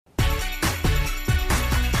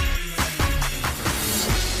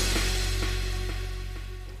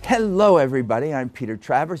Hello, everybody. I'm Peter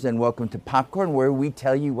Travers, and welcome to Popcorn, where we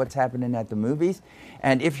tell you what's happening at the movies.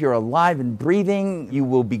 And if you're alive and breathing, you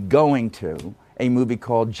will be going to a movie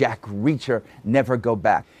called Jack Reacher, Never Go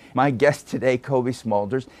Back. My guest today, Cobie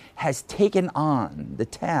Smulders, has taken on the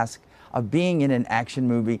task of being in an action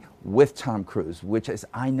movie with Tom Cruise, which, as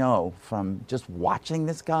I know from just watching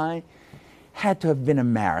this guy, had to have been a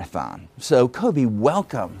marathon. So, Cobie,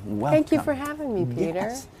 welcome. Thank you for having me, Peter.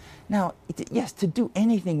 Yes. Now, yes, to do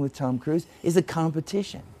anything with Tom Cruise is a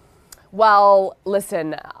competition. Well,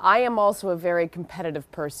 listen, I am also a very competitive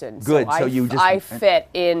person. Good. So I fit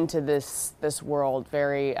into this world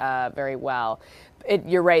very well.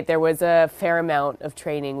 You're right. There was a fair amount of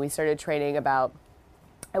training. We started training about,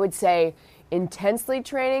 I would say, intensely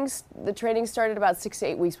training. The training started about 6 to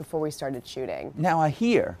 8 weeks before we started shooting. Now I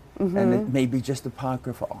hear, and it may be just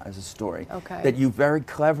apocryphal as a story, that you very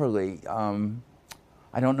cleverly,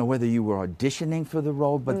 I don't know whether you were auditioning for the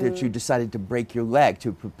role, but that you decided to break your leg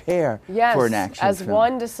to prepare for an action film. Yes, as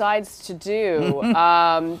one decides to do,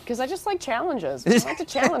 because I just like challenges. I like to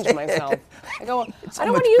challenge myself. I go, I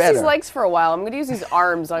don't want to use these legs for a while. I'm going to use these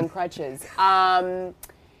arms on crutches.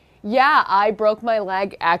 Yeah, I broke my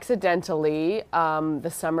leg accidentally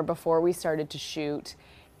the summer before we started to shoot.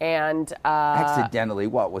 And accidentally,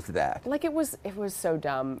 what was that? Like it was so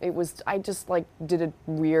dumb. I just I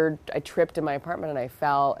tripped in my apartment and I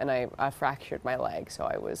fell and I fractured my leg. So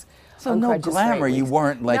I was so no glamour. You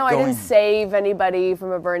weren't like no, I didn't save anybody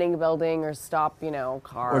from a burning building or stop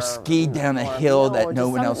car or ski down a hill that no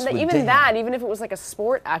one else would. Even that, even if it was like a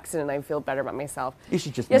sport accident, I feel better about myself. You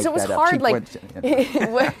should just make it was that hard.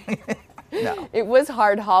 Up. No. It was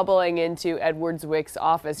hard hobbling into Edward Zwick's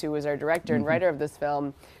office, who was our director and writer of this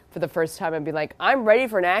film, for the first time and be like, I'm ready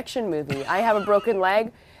for an action movie. I have a broken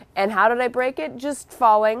leg. And how did I break it? Just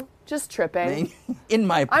falling, just tripping. In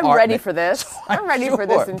my apartment. I'm ready for this. So I'm ready for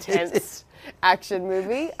this intense action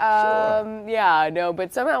movie. Yeah, no,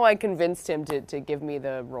 but somehow I convinced him to give me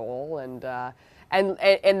the role. And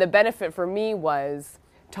the benefit for me was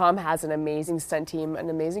Tom has an amazing stunt team, an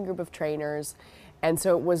amazing group of trainers. And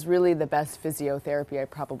so it was really the best physiotherapy I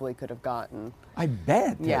probably could have gotten. I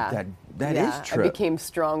bet. Yeah. That is true. I became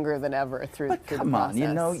stronger than ever through the process. But come on,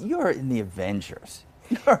 you're in the Avengers.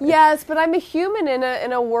 Yes, but I'm a human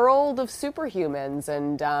in a world of superhumans,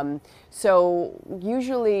 and so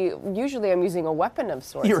usually I'm using a weapon of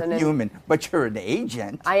sorts. You're human, but you're an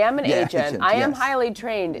agent. I am an agent. I am highly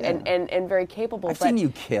trained and very capable. I've seen you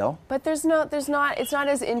kill. But it's not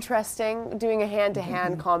as interesting doing a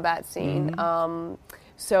hand-to-hand combat scene.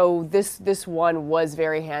 So this one was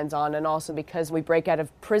very hands-on, and also because we break out of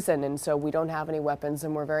prison, and so we don't have any weapons,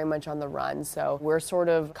 and we're very much on the run. So we're sort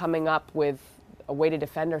of coming up with a way to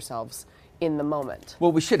defend ourselves in the moment.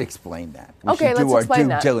 Well, we should explain that. Let's do our explain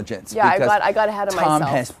due diligence. Yeah, I got ahead of myself. Tom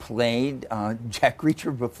has played Jack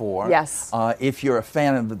Reacher before. Yes. If you're a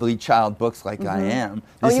fan of the Bleed Child books like I am.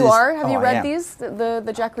 You are? Have you read these?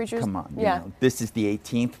 The Jack Reachers? Come on. Yeah. This is the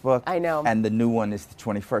 18th book. I know. And the new one is the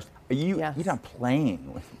 21st. You're not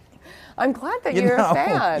playing with me. I'm glad that you're a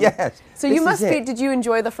fan. Yes. So you must be. Did you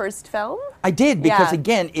enjoy the first film? I did, because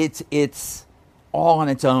again, it's all on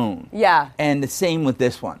its own. Yeah. And the same with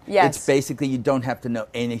this one. Yes. It's basically you don't have to know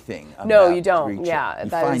anything about No, you don't. Reacher. Yeah, you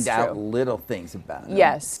that find is out true. little things about it.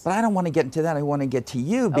 Yes. But I don't want to get into that. I want to get to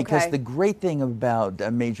you, because Okay. the great thing about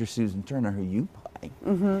Major Susan Turner, who you play,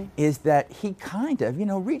 is that he kind of,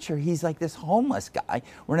 Reacher, he's like this homeless guy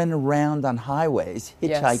running around on highways,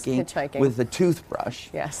 hitchhiking. With a toothbrush.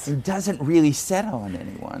 Yes. He doesn't really settle on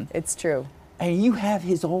anyone. It's true. And you have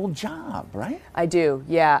his old job, right? I do,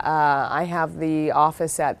 yeah. I have the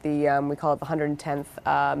office at the, we call it the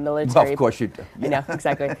 110th Military... Well, of course you do. Yeah. I know,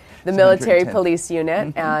 exactly. The Military Police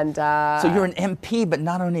Unit, and... So you're an MP, but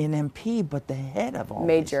not only an MP, but the head of all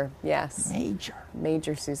Major, these. yes.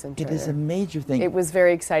 Major Susan Turner. It is a major thing. It was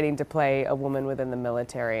very exciting to play a woman within the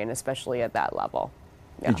military, and especially at that level.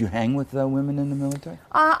 Yeah. Did you hang with women in the military?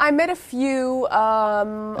 I met a few.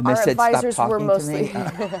 And they our said, advisors "Stop were talking mostly. to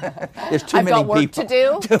me." There's too I've many got work people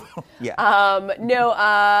to do. Yeah. No,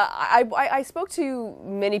 I spoke to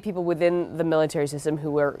many people within the military system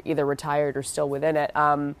who were either retired or still within it.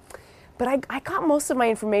 But I got most of my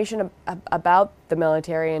information about the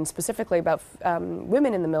military, and specifically about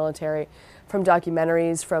women in the military, from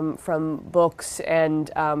documentaries, from books,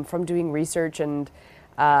 and from doing research. And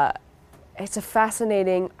it's a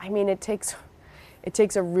fascinating. I mean, it takes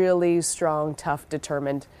a really strong, tough,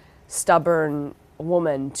 determined, stubborn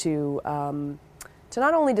woman to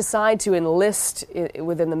not only decide to enlist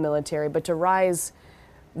within the military, but to rise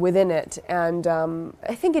within it. And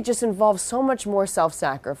I think it just involves so much more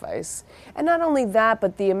self-sacrifice. And not only that,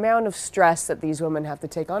 but the amount of stress that these women have to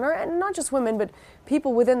take on, and not just women, but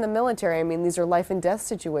people within the military. I mean, these are life and death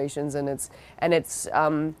situations, and it's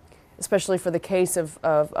especially for the case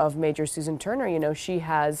of Major Susan Turner, you know, she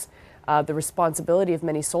has the responsibility of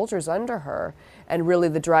many soldiers under her. And really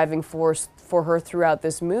the driving force for her throughout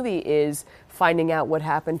this movie is finding out what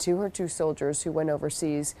happened to her 2 soldiers who went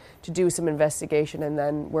overseas to do some investigation and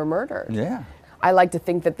then were murdered. Yeah. I like to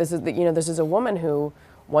think that this is a woman who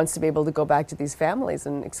wants to be able to go back to these families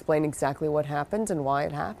and explain exactly what happened and why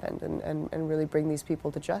it happened and really bring these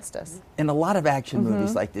people to justice. In a lot of action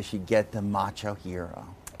movies like this, you get the macho hero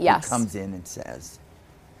who comes in and says,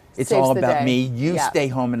 it's Saves all the about day. me. You stay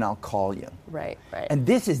home and I'll call you. Right. And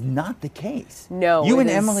this is not the case. No, you it and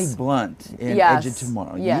is- Emily Blunt in Edge of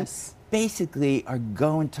Tomorrow. Yes. You basically are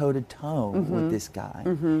going toe to toe with this guy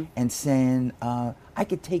and saying, I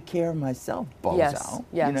could take care of myself, bozo.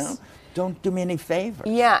 Yes. You know, don't do me any favors.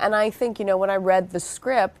 Yeah, and I think, you know, when I read the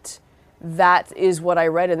script, that is what I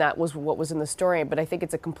read, and that was what was in the story. But I think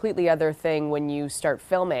it's a completely other thing when you start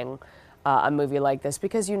filming a movie like this,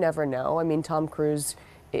 because you never know. I mean, Tom Cruise,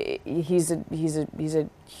 he's a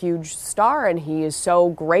huge star, and he is so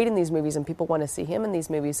great in these movies, and people want to see him in these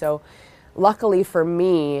movies. So, luckily for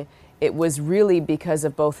me, it was really because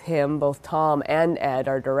of both Tom and Ed,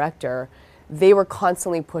 our director. They were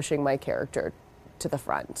constantly pushing my character to the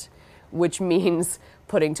front, which means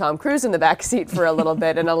putting Tom Cruise in the back seat for a little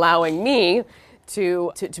bit and allowing me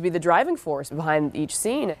to be the driving force behind each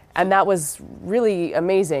scene. And that was really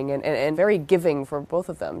amazing and very giving for both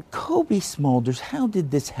of them. Cobie Smulders, how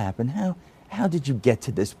did this happen? How did you get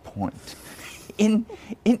to this point?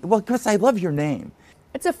 Well, because I love your name.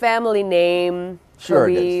 It's a family name. Sure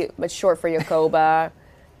it Cobie, is. it's short for Yacoba.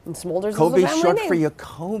 And Smulders Cobie's is a family short name. for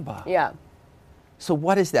Yacoba. Yeah. So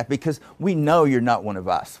what is that? Because we know you're not one of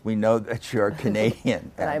us. We know that you're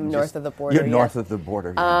Canadian. And I'm north of the border, You're north yes. of the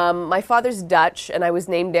border. Yeah. My father's Dutch, and I was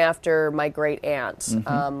named after my great aunt,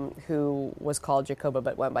 who was called Jacoba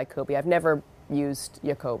but went by Cobie. I've never used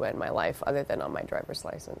Jacoba in my life other than on my driver's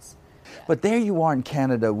license. But there you are in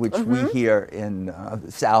Canada, which we here in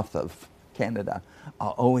the south of Canada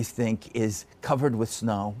always think is covered with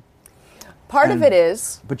snow. Part of it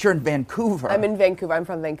is. But you're in Vancouver. I'm in Vancouver. I'm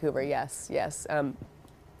from Vancouver, yes,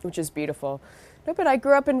 which is beautiful. No, but I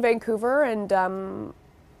grew up in Vancouver, and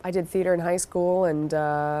I did theater in high school, and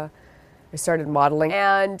I started modeling.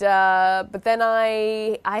 And but then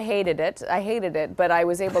I hated it. I hated it, but I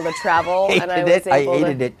was able to travel, and I was able I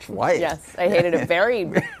hated it twice. Yes, I hated it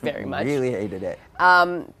very, very much. Really hated it.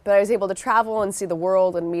 But I was able to travel and see the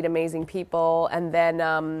world and meet amazing people, and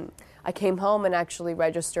then I came home and actually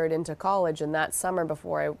registered into college, and that summer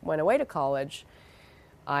before I went away to college,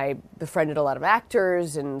 I befriended a lot of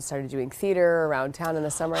actors and started doing theater around town in the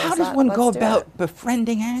summer. How does one go about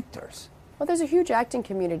befriending actors? Well, there's a huge acting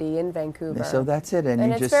community in Vancouver. So that's it. And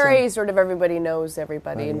you it's just very sort of everybody knows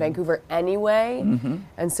everybody in yeah. Vancouver anyway.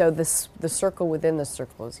 And so the circle within the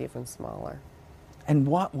circle is even smaller. And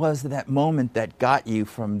what was that moment that got you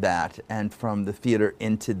from that and from the theater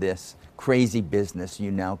into this crazy business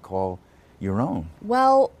you now call your own?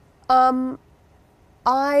 Well, I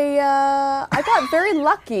got very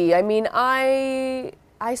lucky. I mean, I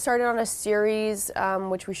started on a series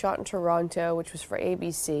which we shot in Toronto, which was for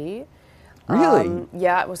ABC. Really?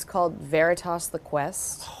 Yeah, it was called Veritas: The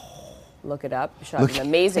Quest. Look it up. We shot an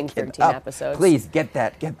amazing 13 episodes. Please get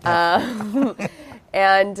that.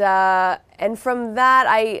 And from that,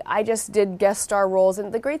 I just did guest star roles.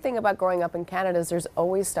 And the great thing about growing up in Canada is there's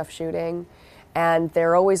always stuff shooting, and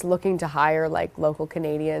they're always looking to hire like local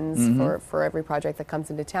Canadians for every project that comes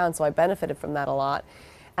into town. So I benefited from that a lot.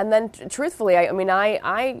 And then, truthfully,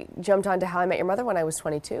 I jumped onto How I Met Your Mother when I was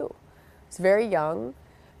 22. I was very young,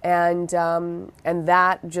 and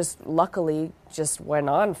that just luckily just went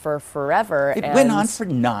on for forever. It went on for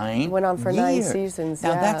 9 Went on for 9 seasons.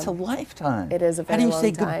 Now yeah. that's a lifetime. It is a very long time. How do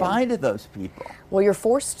you say goodbye to those people? Well, you're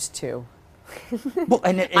forced to. Well,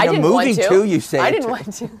 and in I a didn't movie want to. too, you say. I it didn't too.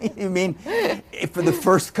 want to. You mean for the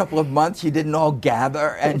first couple of months you didn't all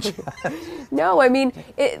gather and? No, I mean,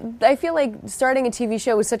 I feel like starting a TV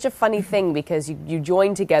show is such a funny thing because you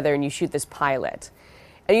join together and you shoot this pilot.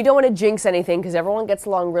 And you don't want to jinx anything because everyone gets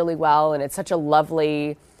along really well, and it's such a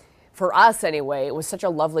lovely, for us anyway, it was such a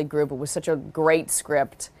lovely group. It was such a great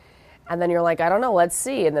script. And then you're like, I don't know, let's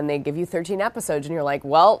see. And then they give you 13 episodes, and you're like,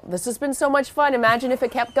 well, this has been so much fun. Imagine if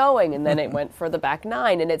it kept going. And then it went for the back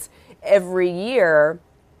 9. And it's every year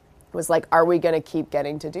was like, are we going to keep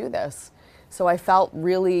getting to do this? So I felt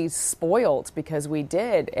really spoiled because we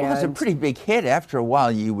did. Well, it was a pretty big hit. After a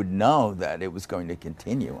while, you would know that it was going to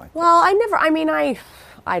continue. Well,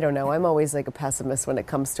 I don't know. I'm always like a pessimist when it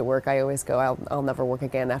comes to work. I always go, I'll never work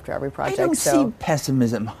again after every project. I don't see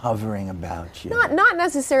pessimism hovering about you. Not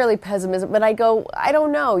necessarily pessimism, but I go, I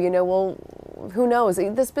don't know, well, who knows?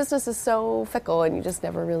 This business is so fickle and you just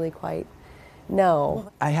never really quite know.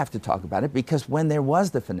 Well, I have to talk about it because when there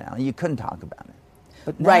was the finale, you couldn't talk about it.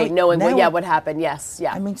 But now, what happened, yes,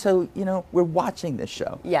 yeah. I mean, so, we're watching this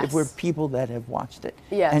show. Yes. If we're people that have watched it.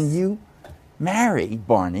 Yes. And you marry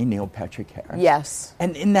Barney, Neil Patrick Harris. Yes.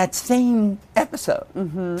 And in that same episode,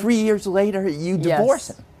 3 years later, you divorce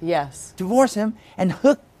him. Yes. Divorce him and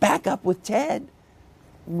hook back up with Ted.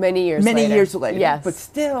 Many years later. Yes. But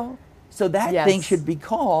still, so that thing should be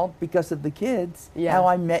called, because of the kids, How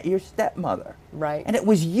I Met Your Stepmother. Right. And it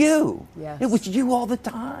was you. Yes. It was you all the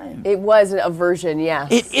time. It was a version, yes.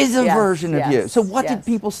 It is a version of you. So what yes. did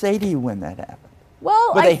people say to you when that happened?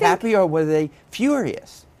 Well, were they happy or were they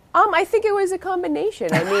furious? I think it was a combination.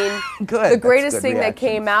 I mean, good. The greatest good thing reactions. that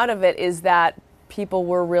came out of it is that people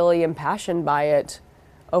were really impassioned by it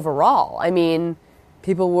overall. I mean,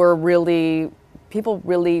 people really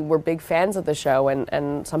were big fans of the show,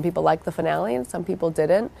 and some people liked the finale and some people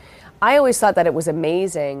didn't. I always thought that it was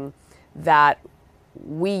amazing that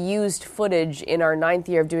we used footage in our 9th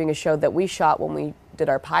year of doing a show that we shot when we did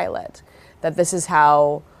our pilot. That this is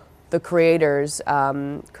how the creators,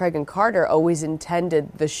 Craig and Carter, always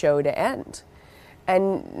intended the show to end.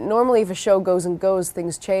 And normally if a show goes and goes,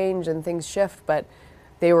 things change and things shift, but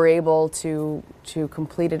they were able to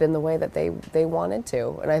complete it in the way that they wanted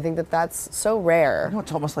to. And I think that that's so rare.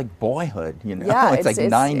 It's almost like Boyhood, Yeah, it's like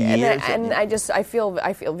 9 years. And I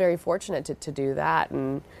feel very fortunate to do that.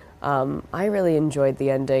 And I really enjoyed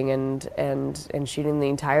the ending, and shooting the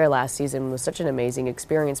entire last season was such an amazing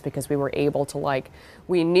experience because we were able to,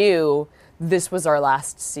 we knew this was our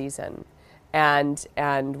last season. And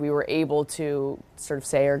we were able to sort of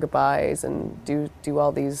say our goodbyes and do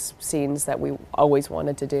all these scenes that we always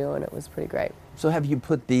wanted to do, and it was pretty great. So have you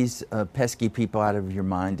put these pesky people out of your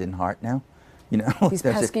mind and heart now? These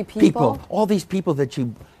pesky people? All these people that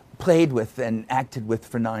you played with and acted with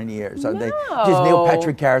for 9 years. No. Does Neil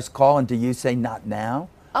Patrick Harris call and do you say not now?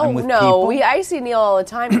 Oh, no. I see Neil all the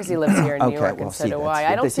time because he lives here in New York, well, and so do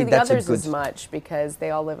I. I don't see the others as much because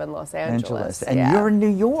they all live in Los Angeles. And you're in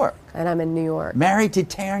New York. And I'm in New York. Married to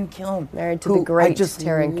Taran Killam. Married to the great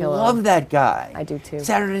Taran Killam. I love that guy. I do too.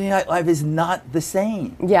 Saturday Night Live is not the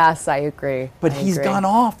same. Yes, I agree. But he's gone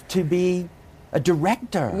off to be a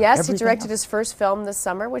director. Yes, he directed his first film this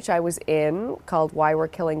summer, which I was in, called Why We're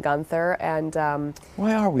Killing Gunther. And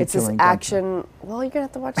why are we it's killing this action. Well, you're going to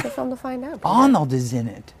have to watch the film to find out. Arnold is in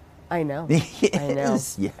it. I know. Yes, I know.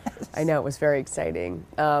 Yes. I know. It was very exciting.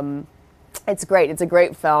 It's great. It's a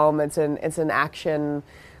great film. It's an action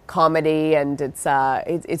comedy, and it's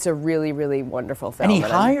a really, really wonderful film. And he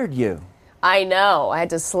hired you. I know. I had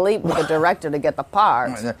to sleep with the director to get the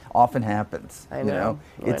part. That often happens. I know.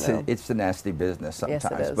 It's a nasty business sometimes.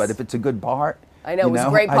 Yes, it is. But if it's a good part, I know. It was a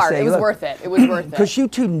great part. It was worth it. It was worth it. Because you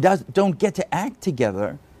two don't get to act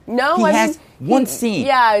together. No, he has one scene.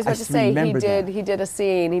 Yeah, I was about to say he did a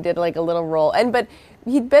scene. He did like a little role, but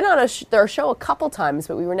he'd been on their show a couple times,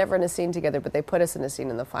 but we were never in a scine together. But they put us in a scene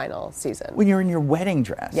in the final season. When you're in your wedding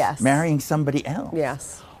dress, yes, marrying somebody else.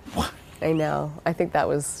 Yes, what? I know. I think that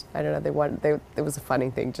was I don't know. It was a funny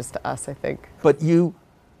thing just to us, I think. But you're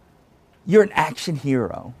an action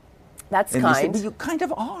hero. That's kind. You kind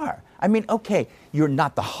of are. I mean, okay, you're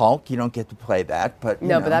not the Hulk. You don't get to play that, but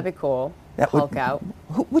but that'd be cool. Hulk out.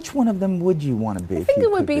 Which one of them would you want to be? I think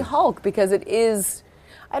it would be Hulk because it is.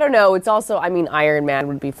 I don't know. It's also. I mean, Iron Man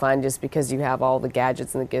would be fun just because you have all the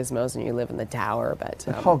gadgets and the gizmos and you live in the tower. But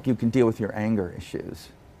Hulk, you can deal with your anger issues.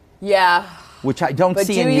 Yeah. Which I don't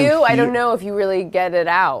see in you. But do you? I don't know if you really get it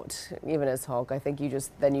out, even as Hulk. I think you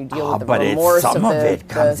just then you deal with the remorse some of it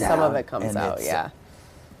comes out. Some of it comes out. Yeah.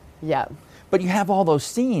 Yeah. But you have all those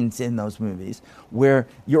scenes in those movies where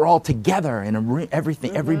you're all together in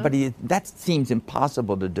everything. Everybody. That seems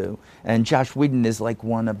impossible to do. And Josh Whedon is like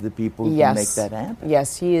one of the people who can make that happen.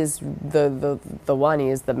 Yes, he is the one. He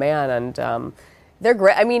is the man, and they're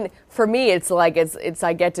great. I mean, for me, it's like it's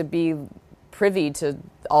I get to be privy to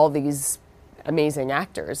all these amazing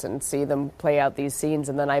actors and see them play out these scenes,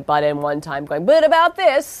 and then I butt in one time going, "But about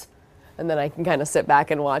this," and then I can kind of sit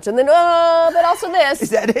back and watch, and then but also this. Is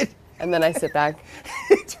that it? And then I sit back.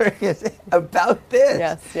 About this.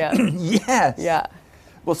 Yes, yeah. Yes. Yeah.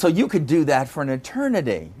 Well, so you could do that for an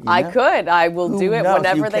eternity. I could. I will do it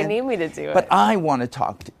whenever they can. need me to do it. But I want to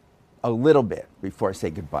talk a little bit before I say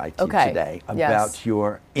goodbye to you today about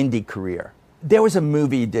your indie career. There was a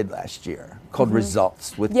movie you did last year called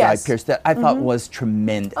Results with Guy Pearce that I thought was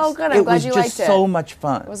tremendous. Oh, good. I'm glad you liked it. It was just so much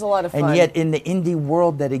fun. It was a lot of fun. And yet, in the indie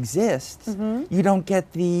world that exists, you don't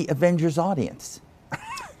get the Avengers audience.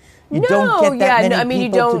 You don't get that many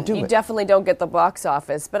people to do it. You definitely don't get the box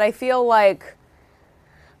office. But I feel like,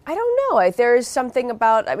 I don't know. There is something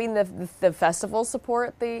about, the festivals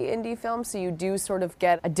support the indie film, so you do sort of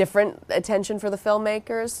get a different attention for the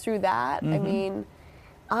filmmakers through that.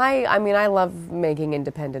 I love making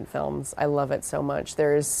independent films. I love it so much.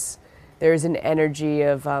 There's an energy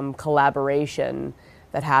of collaboration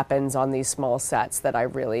that happens on these small sets that I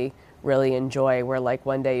really, really enjoy, where like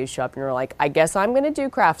one day you show up and you're like, I guess I'm going to do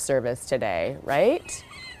craft service today, right?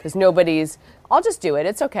 Because I'll just do it.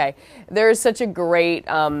 It's okay. There's such a great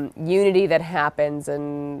unity that happens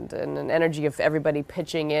and an energy of everybody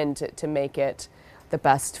pitching in to make it the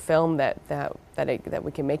best film that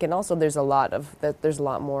we can make. And also there's a lot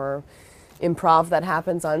more improv that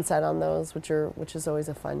happens on set on those, which is always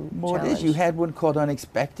a fun challenge. It is. You had one called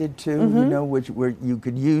Unexpected too, where you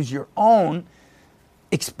could use your own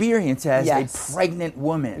experience as a pregnant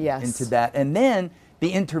woman into that. And then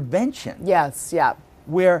the intervention. Yes, yeah.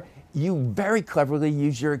 Where you very cleverly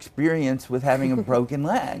use your experience with having a broken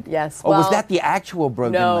leg. Yes. Or was that the actual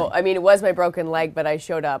broken leg? No, it was my broken leg, but I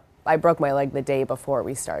showed up. I broke my leg the day before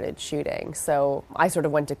we started shooting. So I sort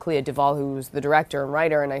of went to Clea Duvall, who's the director and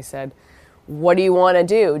writer, and I said, what do you want to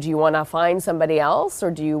do? Do you want to find somebody else,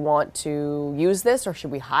 or do you want to use this, or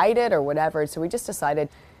should we hide it, or whatever? So we just decided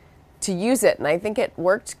to use it, and I think it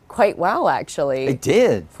worked quite well, actually. It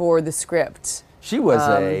did. For the script. She was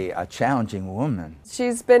a challenging woman.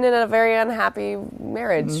 She's been in a very unhappy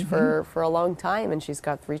marriage for a long time, and she's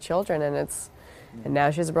got 3 children, and now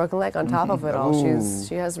she has a broken leg on top of it all.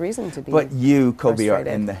 She has reason to be. But you, Cobie, are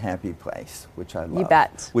in the happy place, which I love. You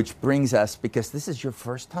bet. Which brings us, because this is your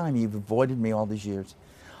first time, you've avoided me all these years.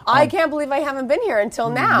 I can't believe I haven't been here until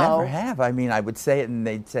now. Never have. I would say it, and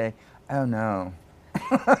they'd say, "Oh no,"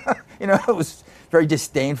 it was very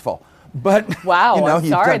disdainful. But wow, I'm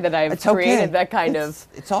sorry that I've created that kind of.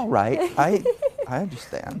 It's all right. I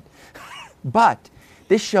understand. But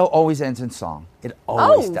this show always ends in song. It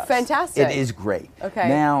always does. Oh, fantastic! It is great. Okay.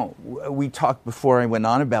 Now we talked before I went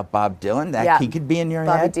on about Bob Dylan. He could be in your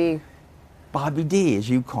head. Bobby D, as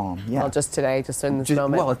you call him. Yeah. Well, just today, just in this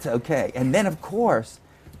moment. Well, it's okay. And then, of course,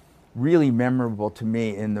 really memorable to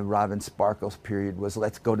me in the Robin Sparkles period was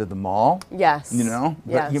Let's Go to the Mall. Yes.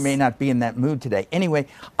 But you may not be in that mood today. Anyway,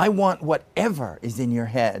 I want whatever is in your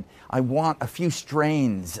head. I want a few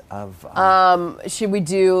strains of... should we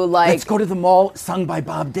do like... Let's Go to the Mall, sung by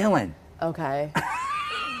Bob Dylan. Okay.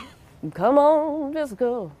 Come on, just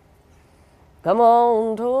go. Come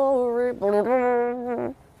on, Tori.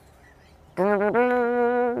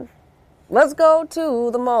 Let's go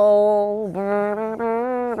to the mall.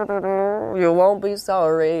 You won't be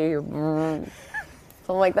sorry. Something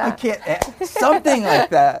like that. I can't. Something like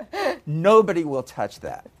that. Nobody will touch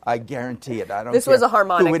that. I guarantee it. I don't. This was a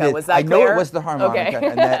harmonica. Was that clear? I know it was the harmonica, okay.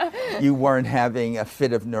 And that you weren't having a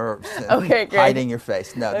fit of nerves and hiding your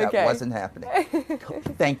face. No, that wasn't happening.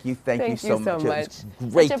 Thank you so much. It's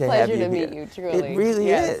great Such a to have you pleasure to here. meet you. Truly, it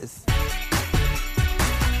really is.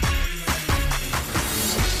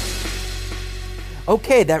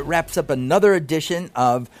 Okay, that wraps up another edition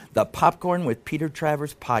of the Popcorn with Peter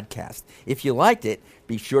Travers podcast. If you liked it,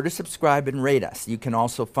 be sure to subscribe and rate us. You can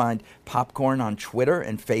also find Popcorn on Twitter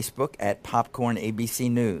and Facebook at Popcorn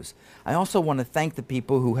ABC News. I also want to thank the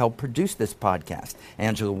people who helped produce this podcast: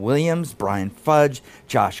 Angela Williams, Brian Fudge,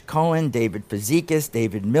 Josh Cohen, David Fazikis,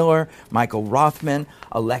 David Miller, Michael Rothman,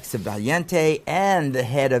 Alexa Valiente, and the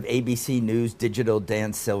head of ABC News Digital,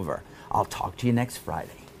 Dan Silver. I'll talk to you next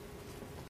Friday.